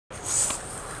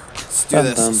Let's do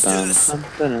this. Let's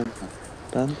do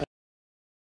this.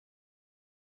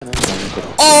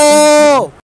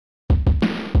 Oh!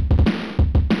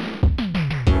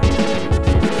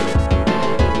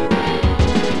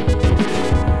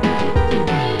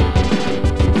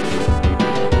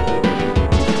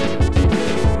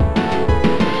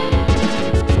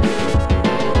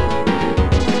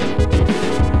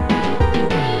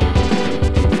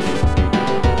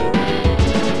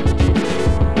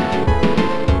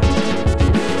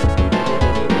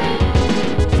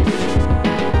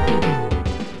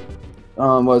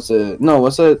 What's it? No,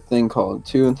 what's that thing called?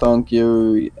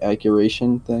 Two-factor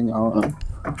accuracy thing? I don't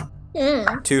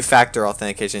know. Two-factor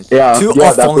authentication. Yeah,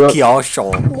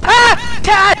 Two-authentication.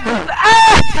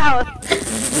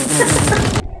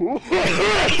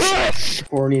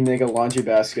 Horny nigga laundry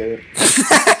basket.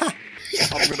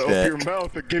 I'm gonna open your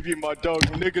mouth and give you my dog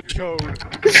nigga chode.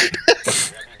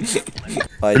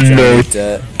 By Johnny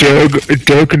Depp.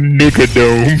 Dog nigga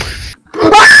dome.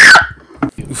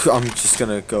 I'm just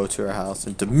gonna go to her house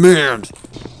and demand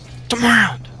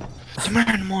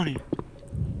money.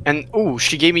 And ooh,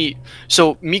 she gave me.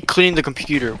 So me cleaning the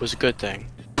computer was a good thing.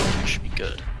 Should be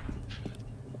good.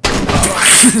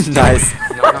 Nice.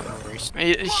 No, not memories.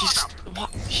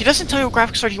 He doesn't tell you what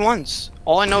graphics card he wants.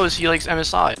 All I know is he likes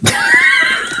MSI.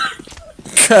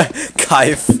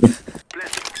 Kaif.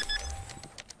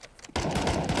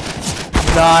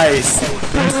 Nice.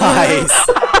 Nice.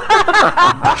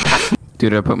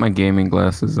 Dude, I put my gaming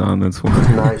glasses on, that's why.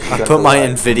 I put my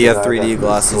Nvidia 3D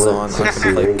glasses on. I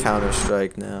play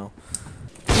Counter-Strike now.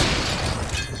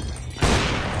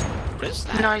 What is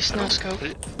that? Nice, no scope.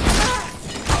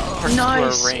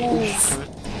 Nice. Nice.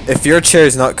 If your chair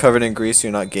is not covered in grease,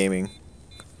 you're not gaming.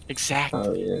 Exactly.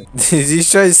 Oh yeah. He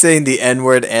tried saying the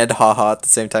N-word and haha at the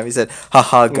same time. He said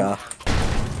haha ga.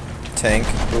 Tank,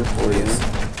 please.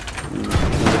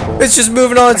 It's just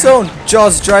moving on its own.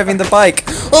 Jaws driving the bike.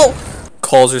 Oh!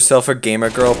 Calls herself a gamer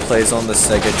girl, plays on the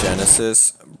Sega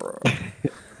Genesis. Bro.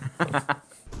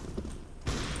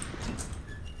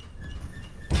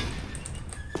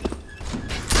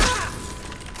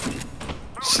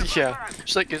 Yeah.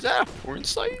 She's like, is that a porn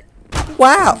site?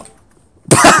 Wow.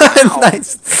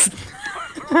 Nice.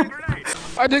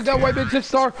 I think that white bitch hit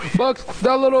Starbucks.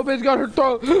 That little bitch got her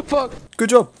throat. Fuck.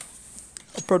 Good job.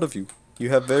 I'm proud of you. You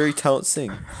have very talent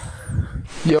sing.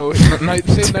 Yo, nice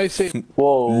say.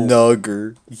 Whoa.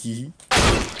 Nugger.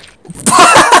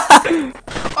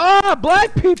 Ah,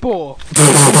 black people.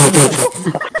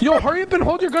 Yo, hurry up and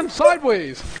hold your gun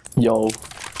sideways. Yo.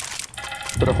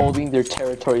 They're holding their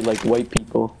territory like white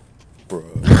people. Bro.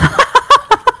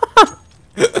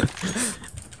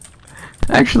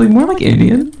 Actually, more like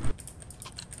Indian.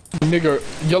 Nigga,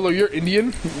 Yellow, you're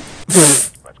Indian?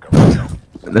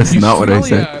 That's not what I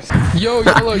said. Yo,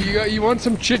 Yellow, you want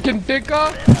some chicken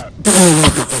tikka?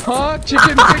 Huh?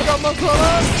 Chicken tikka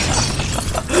masala?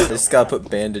 I just gotta put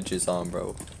bandages on,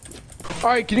 bro.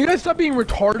 Alright, can you guys stop being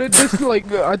retarded? This is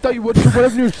like, I thought you would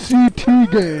have your CT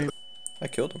game. I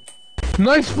killed him.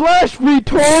 Nice flash,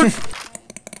 retard!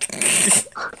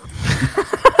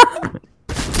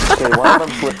 Okay, one of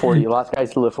them split 40. Last guy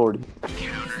split 40.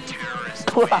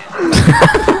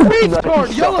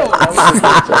 Retard, Yellow!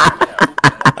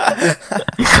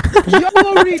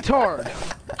 Yellow retard!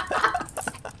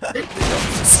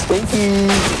 Stinky!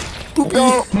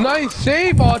 Yo, nice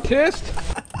save, autist!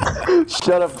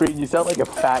 Shut up, Green. You sound like a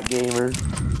fat gamer.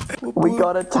 We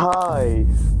got a tie.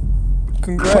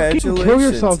 Congratulations. Fucking kill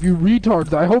yourself, you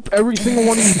retards. I hope every single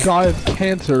one of you die of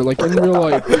cancer, like in real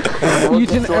life.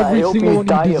 Each and every single one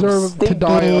of you deserve to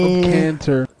die of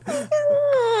cancer.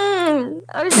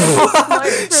 I was just smart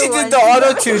for She did once. the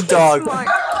auto-tune dog. Smart.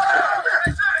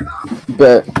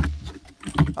 Bet.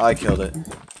 I killed it.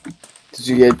 Did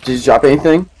you drop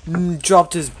anything?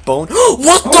 Dropped his bone.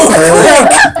 What the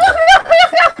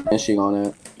frick? Finishing on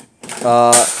it.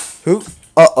 Who?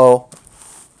 Uh-oh.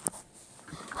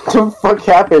 What the fuck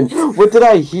happened? What did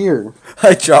I hear?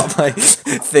 I dropped my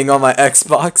thing on my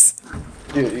Xbox.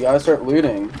 Dude, you gotta start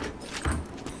looting.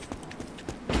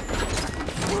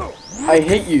 I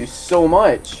hate you so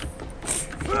much.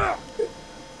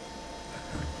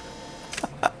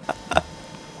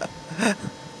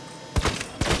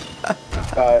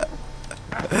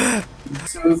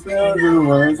 The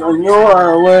words on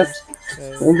your lips,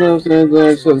 and those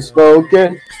words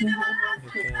unspoken.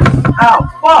 Ow!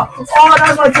 Fuck! Oh,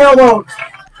 that's my tailbone!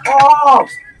 Oh!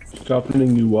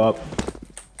 Toughening you up.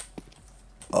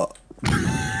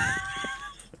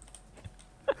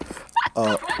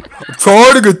 I'm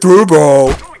trying to get through,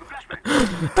 bro.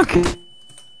 Okay.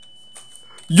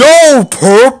 Yo,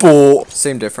 purple.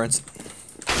 Same difference.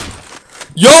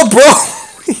 Yo, bro.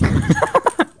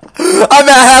 I'm at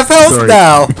half health Sorry.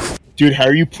 now. Dude, how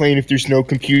are you playing if there's no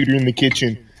computer in the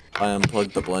kitchen? I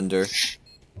unplugged the blender.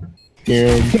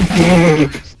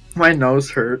 Damn. My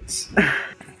nose hurts.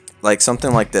 Like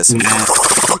something like this.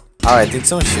 Alright, I think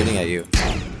someone's shooting at you.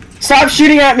 Stop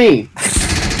shooting at me!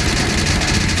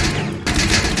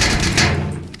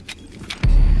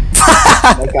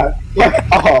 Oh my god.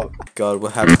 Oh. God,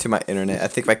 what happened to my internet? I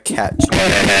think my cat.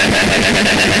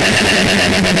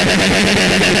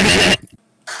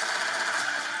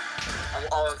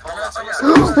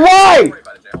 Why?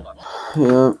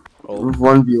 Yeah.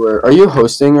 One viewer. Are you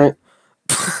hosting right?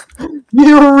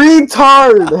 You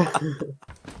retard!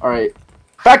 Alright.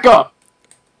 Back up!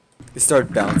 You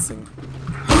start bouncing.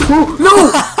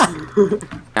 No!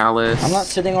 Alice. I'm not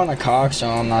sitting on a cock, so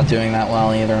I'm not doing that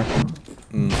well either.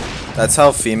 That's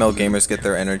how female gamers get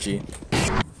their energy.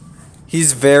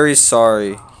 He's very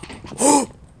sorry. What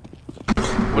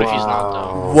if he's not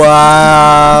though?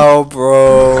 Wow,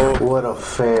 bro. What a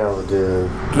fail, dude.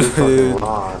 Dude,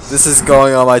 this is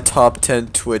going on my top 10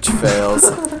 Twitch fails.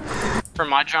 For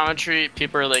my geometry,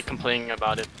 people are like complaining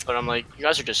about it, but I'm like, you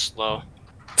guys are just slow.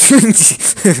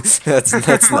 that's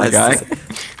Poor nice. guy.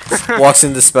 to say. Walks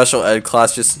into special ed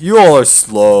class, just you all are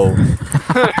slow.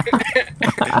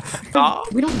 Oh,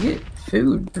 We don't get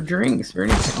food or drinks or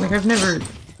anything. Like, I've never.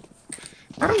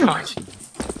 I don't know.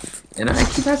 And I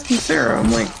keep asking Sarah, I'm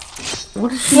like,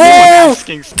 what is she doing?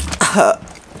 asking.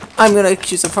 I'm gonna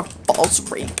accuse her for false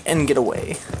rape and get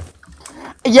away.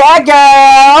 Yeah,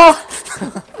 girl!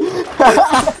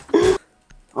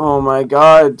 Oh my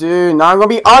god, dude. Now I'm gonna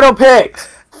be auto-picked!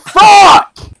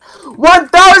 Fuck!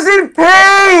 1,000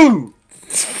 pain!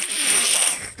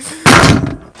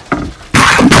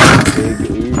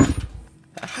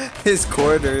 His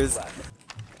quarters.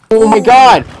 Oh my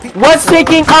god! What's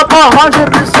taking up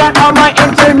 100% of my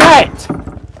internet?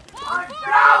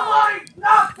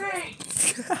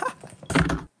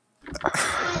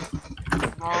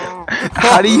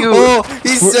 How do you. Oh,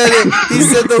 he said it. He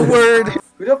said the word.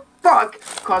 Who the fuck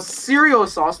calls cereal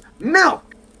sauce milk?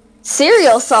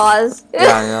 Cereal sauce.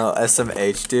 Yeah, I know.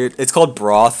 SMH, dude. It's called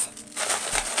broth.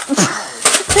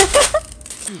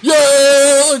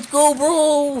 Yeah, let's go,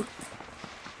 bro.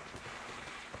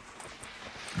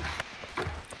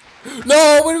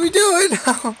 No, what are we doing?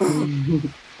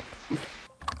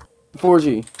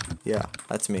 4G. Yeah,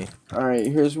 that's me. Alright,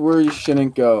 here's where you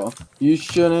shouldn't go. You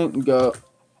shouldn't go.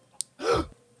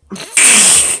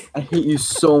 I hate you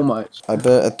so much. I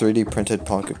bet a 3D printed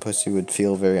pocket pussy would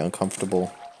feel very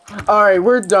uncomfortable. Alright,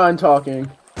 we're done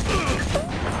talking.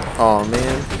 Oh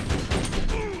man.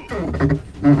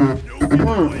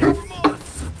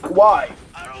 Why?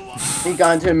 He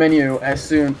got into the menu as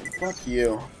soon. Fuck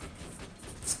you.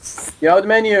 Get out the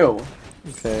menu.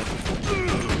 Okay.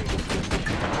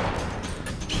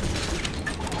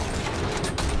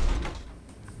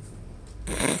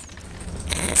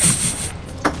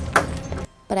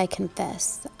 But I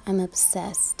confess, I'm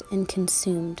obsessed and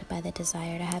consumed by the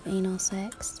desire to have anal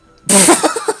sex.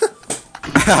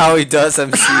 How he does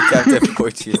MC Captain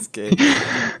Porteous game.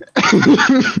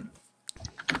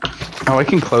 Oh, I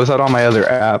can close out all my other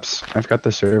apps. I've got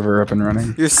the server up and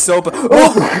running. You're so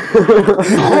oh!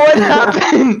 What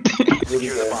happened?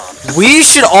 We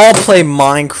should all play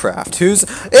Minecraft. Who's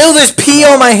ew, there's pee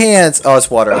on my hands. Oh,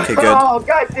 it's water. Okay, good. Oh,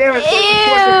 god damn it.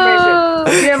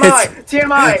 TMI.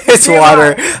 TMI. It's TMI.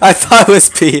 water. I thought it was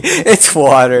pee. It's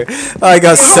water. I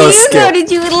got so How do you know? scared. Did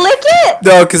you lick it?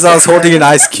 No, because I was holding an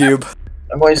ice cube.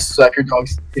 I'm going to suck your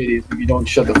dog's titties if you don't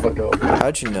shut the fuck up.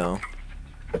 How'd you know?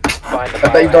 I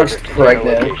thought your dog's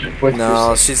pregnant.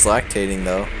 No, she's lactating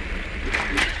though.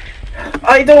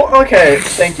 I don't. Okay,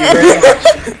 thank you very much.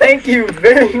 Thank you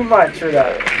very much for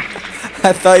that.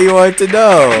 I thought you wanted to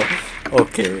know.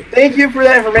 Okay. Thank you for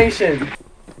that information.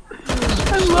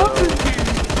 I love it.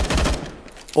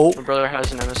 Oh. My brother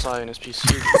has an MSI in his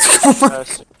PC.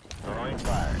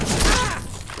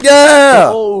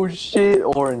 Yeah! Oh shit,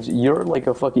 Orange, you're like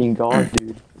a fucking god,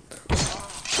 dude.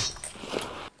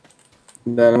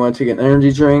 Then I'm gonna take an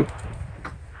energy drink,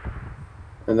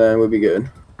 and then we'll be good.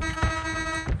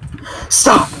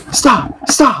 Stop! Stop!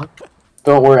 Stop!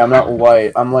 Don't worry, I'm not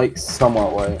white. I'm like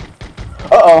somewhat white.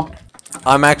 Uh-oh.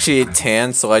 I'm actually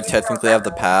tan, so I technically have the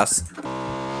pass.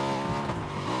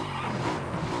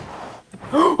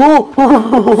 What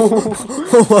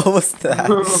was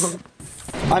that?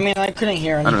 I mean, I couldn't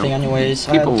hear I don't anything know. anyways.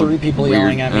 I had three people weird,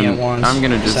 yelling at me at and once. I'm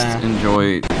gonna just so.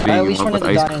 enjoy I being at in least love wanted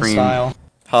with to ice die in cream. style.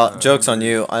 Joke's on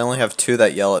you. I only have 2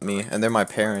 that yell at me, and they're my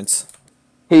parents.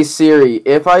 Hey Siri,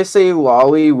 if I say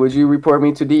lolly, would you report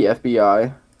me to the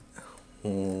FBI?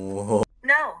 Oh.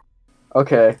 No.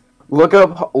 Okay. Look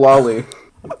up lolly.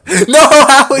 No,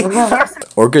 Howie!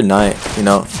 Or good night. You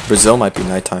know, Brazil might be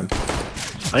nighttime.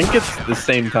 I think it's the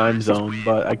same time zone,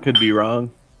 but I could be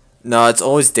wrong. No, it's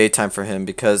always daytime for him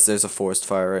because there's a forest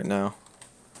fire right now.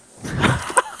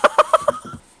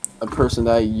 A person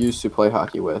that I used to play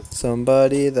hockey with.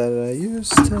 Somebody that I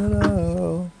used to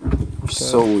know. You're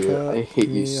so weird. I hate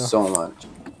you so much.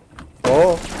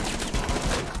 Oh.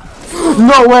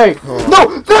 No way!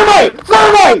 No!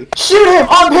 Thermite! Shoot him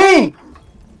on ping!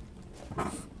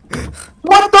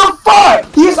 What the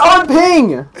fuck? He's on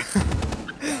ping!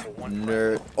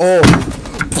 Nerd. Oh!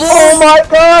 Oh my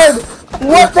god!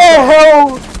 What the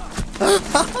hell?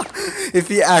 If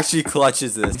he actually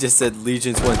clutches this, just said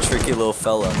Legion's one tricky little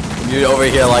fella. And you're over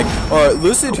here like, alright,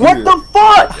 listen here. What the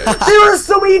fuck? There are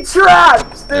so many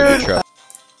traps, dude!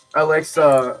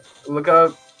 Alexa, look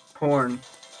up porn.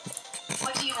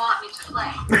 What do you want me to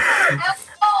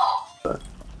play?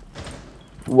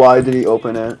 Why did he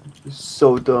open it?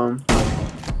 So dumb.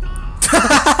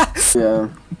 Yeah.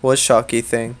 What shocky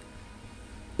thing?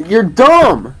 You're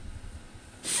dumb!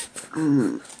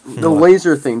 The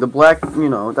laser thing, the black, you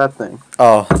know, that thing.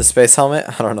 Oh, the space helmet?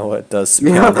 I don't know what it does, to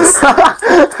be Yeah. honest.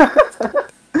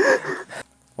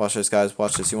 Watch this, guys.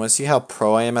 Watch this. You want to see how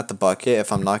pro I am at the bucket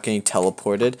if I'm not getting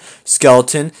teleported?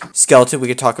 Skeleton, we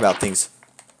can talk about things.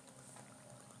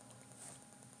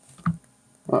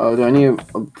 Uh-oh, do I need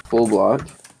a full block?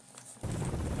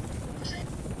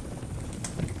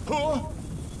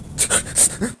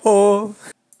 Oh.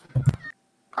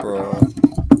 Bro.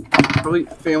 Probably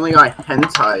Family Guy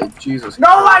hentai, Jesus. No,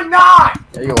 I'm not!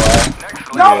 There you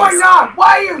are. No, I'm not!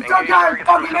 Why are you some kind of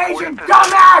fucking Asian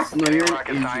dumbass? No, you're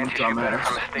an Asian dumbass.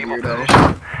 Weirdo.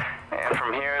 And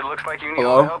from here, it looks like you need Hello?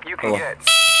 all the help you can get.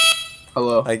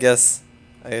 Hello. I guess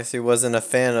he wasn't a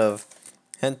fan of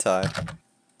hentai.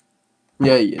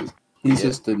 Yeah, he is. He's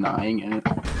just denying it.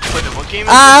 Wait, what game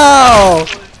is Ow!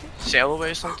 Sail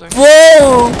Away or something?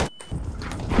 Whoa!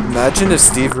 Imagine if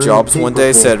Steve Jobs one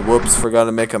day said, whoops, forgot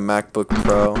to make a MacBook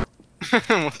Pro.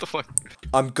 What the fuck?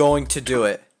 I'm going to do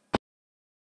it.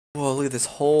 Whoa, look at this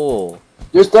hole.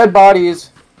 There's dead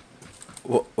bodies.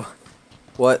 What?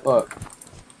 What?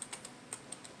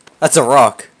 That's a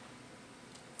rock.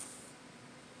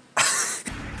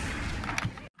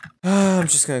 I'm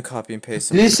just gonna copy and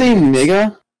paste. Did he say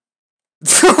nigga?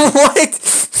 What?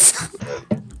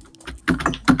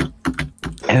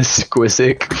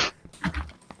 Exquisite.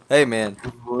 Hey, man.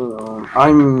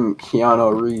 I'm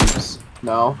Keanu Reeves.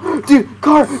 No. Dude,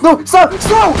 car! No! Stop!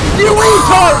 Stop! You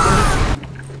retard!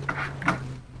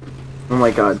 Oh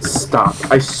my god, stop.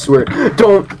 I swear.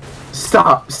 Don't!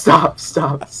 Stop! Stop!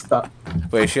 Stop! Stop.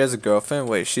 Wait, she has a girlfriend?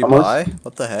 Wait, she Almost- bi?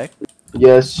 What the heck?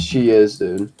 Yes, she is,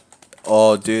 dude.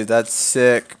 Oh, dude, that's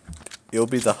sick. You'll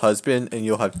be the husband and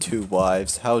you'll have 2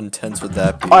 wives. How intense would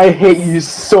that be? I hate you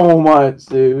so much,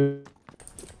 dude.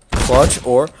 Clutch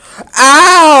or...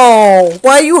 Ow!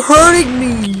 Why are you hurting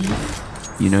me?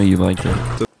 You know you like it.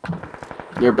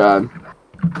 You're bad.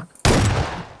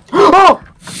 Oh!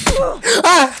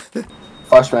 Ah!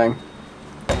 Flashbang.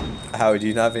 Howard, do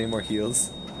you not have any more heals?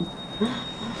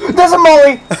 There's a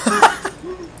molly!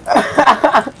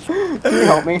 Can you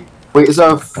help me? Wait, is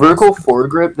a vertical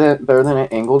foregrip better than an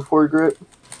angled foregrip?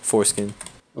 Foreskin.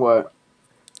 What?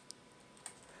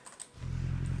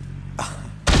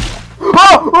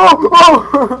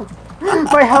 Oh!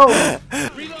 My health!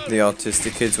 The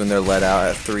autistic kids when they're let out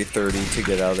at 3:30 to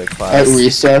get out of their At class.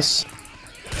 recess.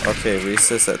 Okay,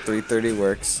 recess at 3:30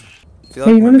 works. I feel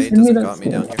Hey, like you my wanna mate send me doesn't that got me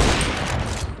down here.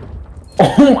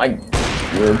 Oh my...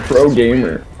 You're a pro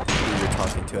gamer. Who you're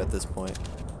talking to at this point.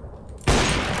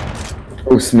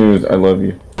 Oh, Smooth, I love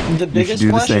you. The biggest do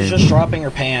the flush is same. just dropping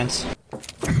your pants.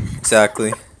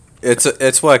 Exactly. It's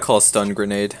what I call a stun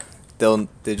grenade. They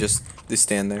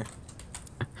stand there.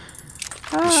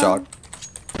 Shocked.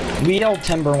 We yell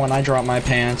timber when I drop my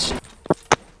pants.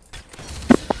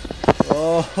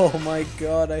 Oh my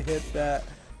god, I hit that.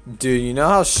 Dude, you know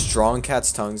how strong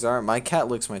cats' tongues are? My cat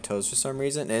licks my toes for some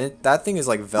reason, and that thing is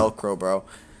like Velcro, bro.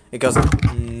 It goes.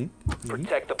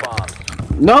 Protect the bombs.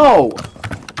 No!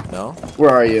 No?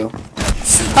 Where are you?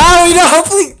 Oh, no,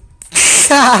 please!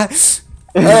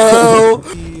 Oh!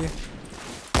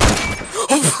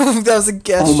 That was a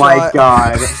guess Oh my shot.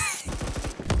 god.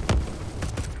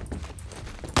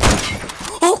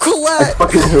 Oh, I Colette!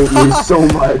 fucking hate you so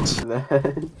much.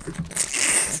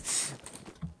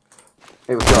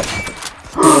 Hey, what's up?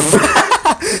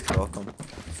 You're welcome.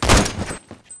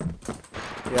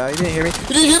 Yeah, you didn't hear me.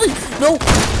 You didn't hear me! No!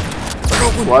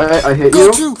 What? I hit Go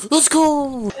you? to! Let's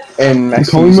go! And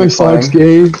Mexican Calling my music socks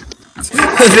playing. gay.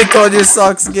 They called your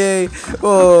socks gay.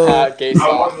 Oh. Gay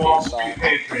socks.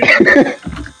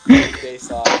 Gay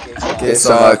suck. Gay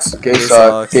sucks. Gay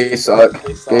suck. Gay suck.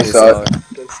 Gay suck.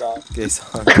 Gay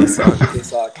suck. Gay suck. Gay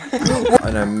suck.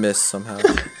 And I missed somehow.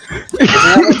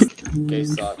 Gay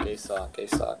suck. Gay suck. Gay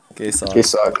suck. Gay suck. Gay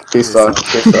suck. Gay suck.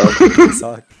 Gay suck. Gay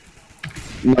suck.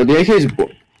 No, the AK is.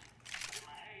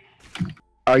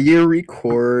 Are you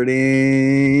recording?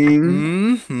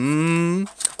 Mm-hmm.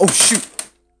 Oh shoot.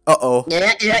 Uh-oh.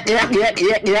 Yeah.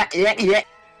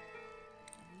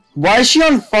 Why is she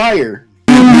on fire?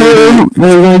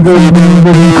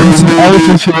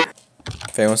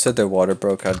 If anyone said their water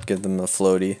broke, I'd give them a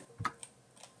floaty.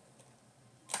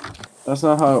 That's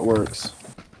not how it works.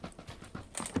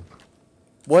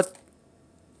 What?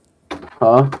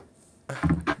 Huh?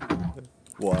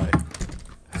 Why?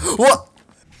 What?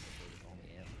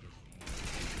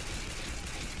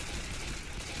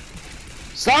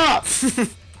 Stop!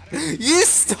 You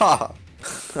stop!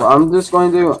 Well, I'm just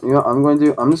going to,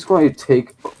 I'm just going to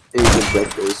take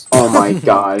objectives. Oh my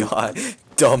god.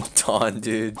 Dumped on,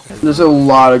 dude. There's a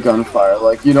lot of gunfire.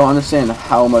 Like, you don't understand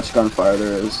how much gunfire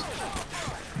there is.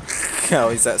 How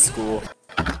he's at school.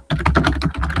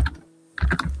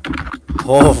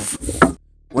 Oh.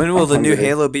 When will the new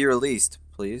Halo be released,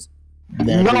 please?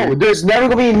 No, there's never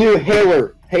gonna be a new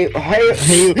Halo.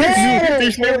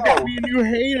 There's never gonna be a new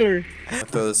Halo. I'll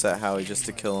throw this at Howie just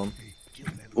to kill him.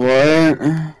 What?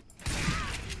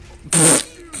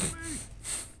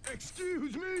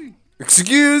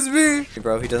 Excuse me! Hey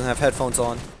bro, he doesn't have headphones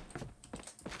on.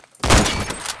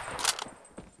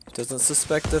 Doesn't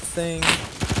suspect a thing.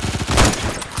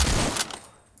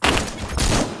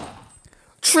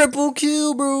 Triple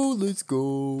kill, bro. Let's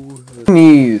go.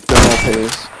 Me thermal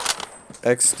paste.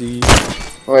 XD.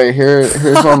 Wait, here's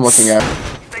what I'm looking at.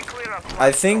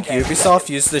 I think Ubisoft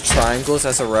used the triangles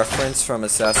as a reference from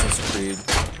Assassin's Creed.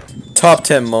 Top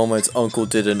 10 moments Uncle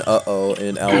did an uh-oh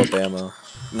in Alabama.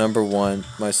 Number 1,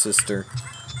 my sister.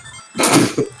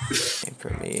 For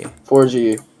me.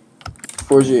 4G.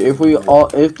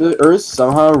 If the Earth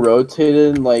somehow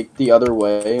rotated like the other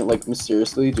way, like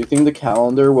mysteriously, do you think the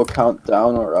calendar will count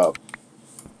down or up?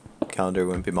 Calendar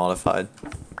wouldn't be modified.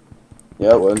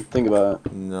 Yeah, it would. Think about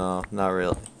it. No, not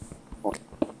really.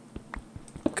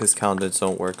 Because calendars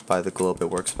don't work by the globe, it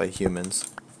works by humans.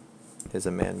 It's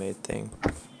a man-made thing.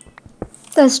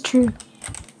 That's true.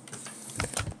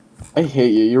 I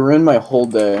hate you. You ruined my whole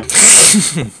day.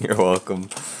 You're welcome.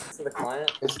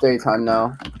 It's daytime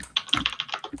now.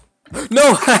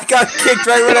 No, I got kicked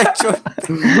right when I joined.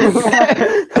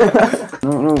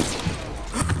 No.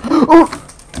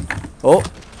 Oh. Oh!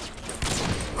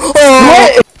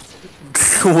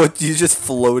 What? You just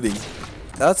floating?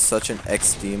 That's such an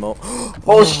XD mode.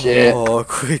 Bullshit. Oh,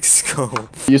 quick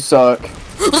scope. You suck.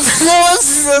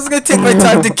 I was gonna take my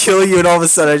time to kill you, and all of a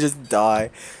sudden I just die.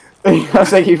 I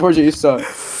was like, E4G, you suck.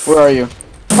 Where are you?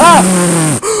 Ah!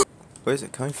 Where is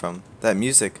it coming from? That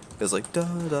music is like da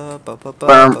da ba ba ba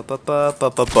ba ba ba ba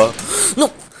ba ba.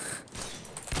 No.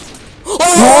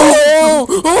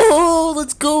 Oh,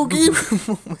 let's go, game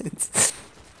moments.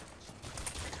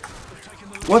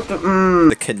 What the?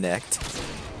 The Connect.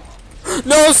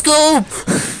 No scope.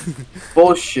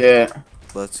 Bullshit.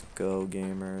 Let's go,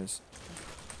 gamers.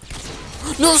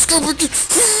 No scope.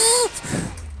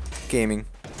 Gaming.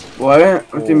 What?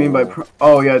 What do you mean by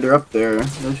oh yeah, they're up there.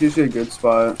 That's usually a good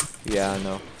spot. Yeah, I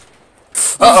know.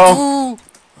 Uh-oh.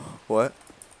 What?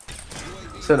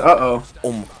 Said uh-oh.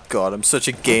 Oh my god, I'm such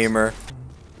a gamer.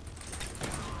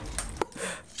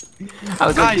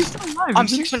 Guys, I'm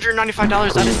 $695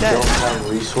 out of debt. Don't have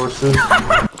resources.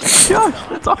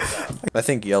 I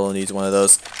think Yellow needs one of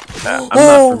those. I'm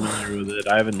not familiar with it.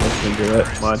 I haven't looked into it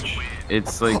much.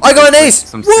 It's like I got an ace!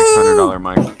 Some $600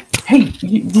 mic. Hey,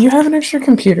 do you have an extra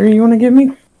computer you want to give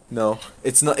me? No,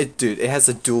 it's not. Dude, it has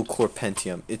a dual core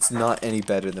Pentium. It's not any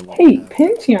better than what. Hey,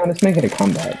 Pentium is making a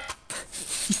comeback.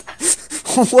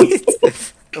 Wait,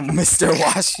 Mr.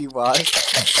 Washy Wash.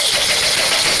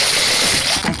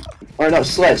 Or no,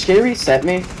 Sledge. Can you reset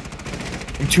me?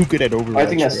 I'm too good at Overwatch. I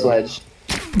think that's bro. Sledge.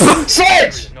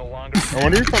 Sledge! I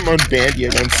wonder if I'm unbanned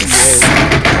yet on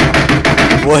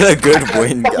CA. What a good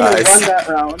win, guys. Won that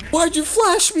round. Why'd you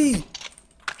flash me?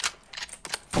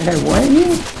 Hey, what?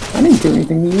 I didn't do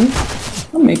anything to you.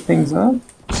 I'll make things up.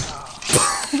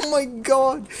 Oh my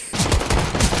god.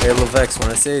 Hey, Levex,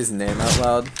 wanna say his name out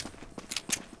loud?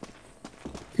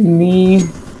 Me.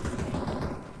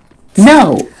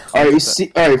 No! Alright,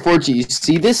 alright, 4G, you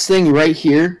see this thing right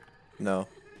here? No.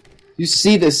 You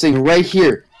see this thing right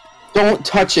here. Don't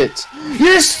touch it.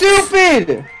 You're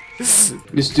stupid!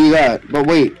 Just do that. But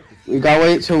wait. We gotta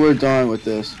wait till we're done with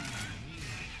this.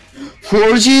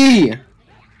 4G!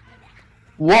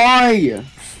 Why?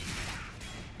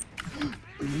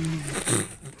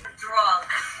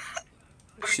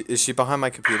 Is she behind my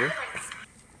computer?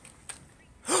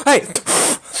 Hey!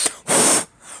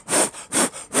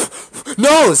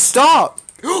 No! Stop!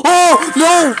 Oh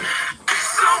no!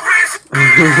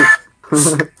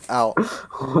 Ow.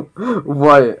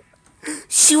 What?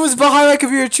 She was behind my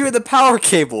computer chewing the power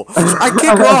cable. I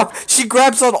kick her off. She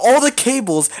grabs on all the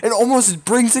cables and almost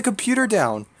brings the computer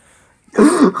down.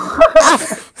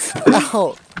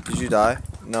 Ow. Did you die?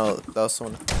 No, that was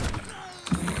someone.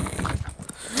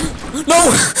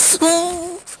 No!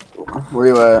 Where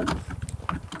you at?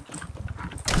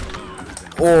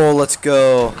 Oh, let's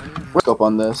go. Let's go up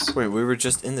on this. Wait, we were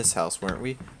just in this house, weren't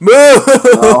we? Move!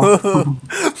 No.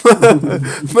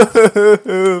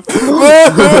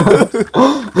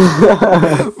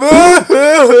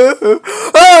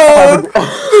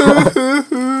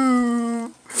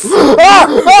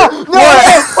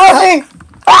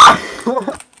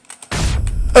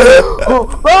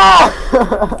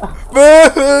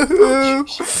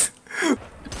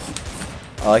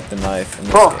 I like the knife.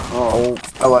 Oh,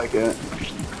 I like it.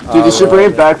 Dude, they should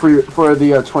bring it back for the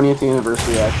 20th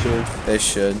anniversary. Actually, they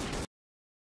should.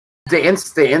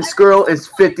 Dance Girl is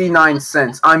 59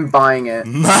 cents. I'm buying it.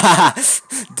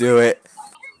 Do it.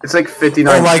 It's like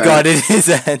 59 Oh my cents. god, it is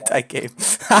a hentai game.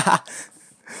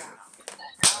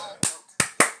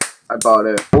 I bought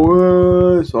it.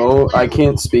 So I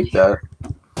can't speak that.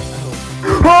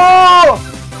 Oh!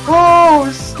 Oh,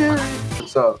 scary.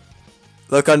 What's up?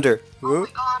 Look under.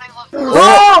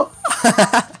 Oh!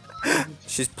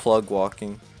 She's plug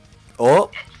walking.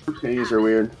 Oh! These are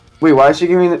weird. Wait, why is she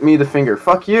giving me the finger?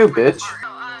 Fuck you, bitch.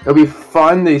 It'll be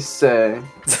fun, they say.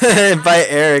 Buy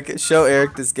Eric. Show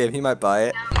Eric this game. He might buy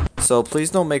it. So please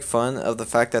don't make fun of the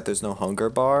fact that there's no hunger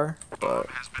bar, but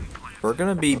we're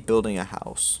gonna be building a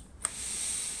house.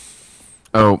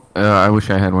 Oh, I wish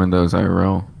I had one of those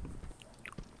IRL.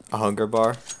 A hunger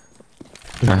bar?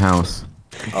 A house.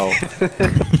 Oh.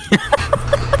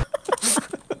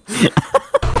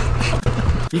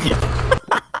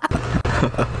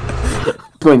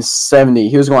 Going 70.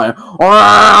 He was going,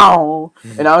 wow!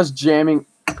 And I was jamming.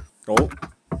 Oh.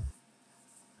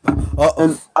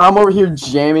 And I'm over here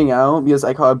jamming out because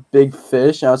I caught a big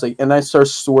fish. And I was like, and I started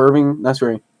swerving. Not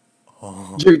swerving.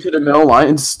 Jig to the middle line,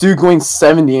 and Stu going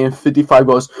 70 and 55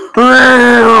 goes.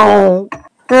 And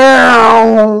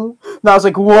I was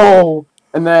like, whoa!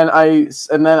 And then I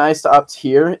stopped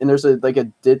here, and there's a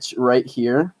ditch right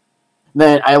here.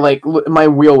 Then I my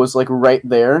wheel was like right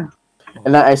there,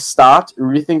 and then I stopped,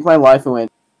 rethink my life, and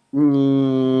went.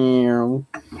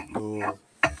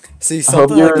 See,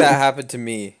 something like that happened to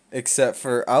me, except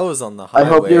for I was on the highway. I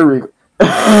hope you're.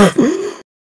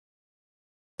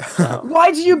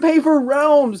 Why do you pay for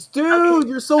realms, dude?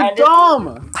 You're so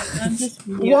dumb.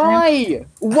 Why?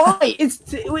 Why? It's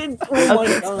oh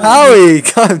my God. Howie,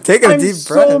 come take a I'm deep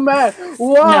so breath. mad.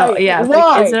 Why? No, yeah,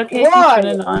 Why? is it okay Why? if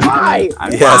you turn it on? Why?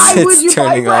 Yes, Why would it's you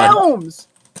turning buy on. realms?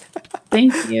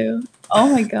 Thank you. Oh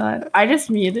my god. I just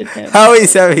muted him.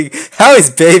 Howie's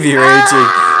baby raging.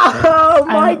 Oh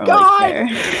my don't really God! care.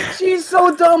 She's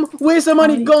so dumb. Waste of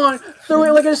money gone. Throw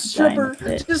it like a stripper.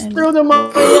 Just throw the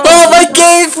money. Oh, my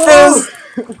game froze!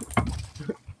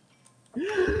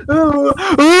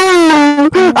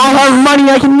 I have money,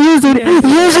 I can use it.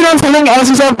 Use it on something else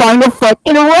instead of buying a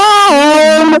fucking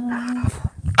realm.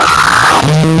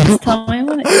 Just tell me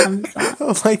when it comes on.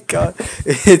 Oh my God,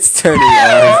 it's turning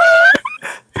on.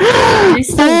 They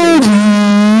still do.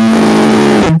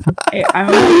 Hey, I'm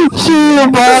She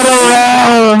bought a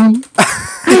realm.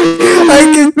 I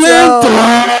can tell.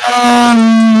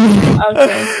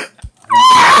 okay.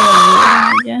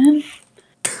 Again.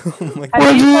 Oh my God.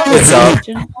 It's up.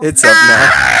 It's up now.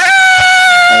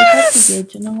 Have you touched the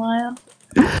gauge in a while?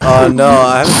 Oh no,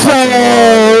 I haven't.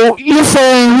 So you're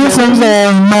saying this is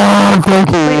a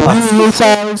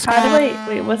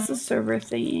Wait, what's the server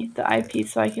thingy? The IP,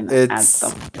 so I can add It's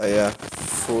something. yeah,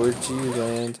 4G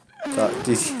land.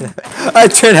 I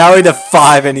turned Howie to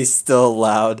 5 and he's still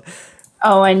loud.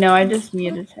 Oh, I know. I just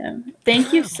muted him.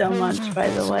 Thank you so much, by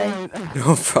the way.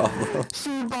 No problem.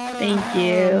 Thank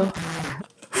you.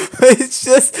 It's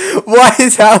just, why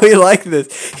is Howie like this?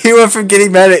 He went from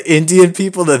getting mad at Indian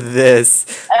people to this.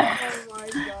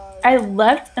 I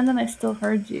left and then I still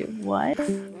heard you. What?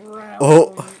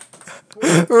 Oh.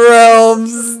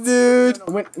 Realms, dude.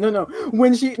 When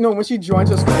she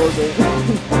joins us, close it.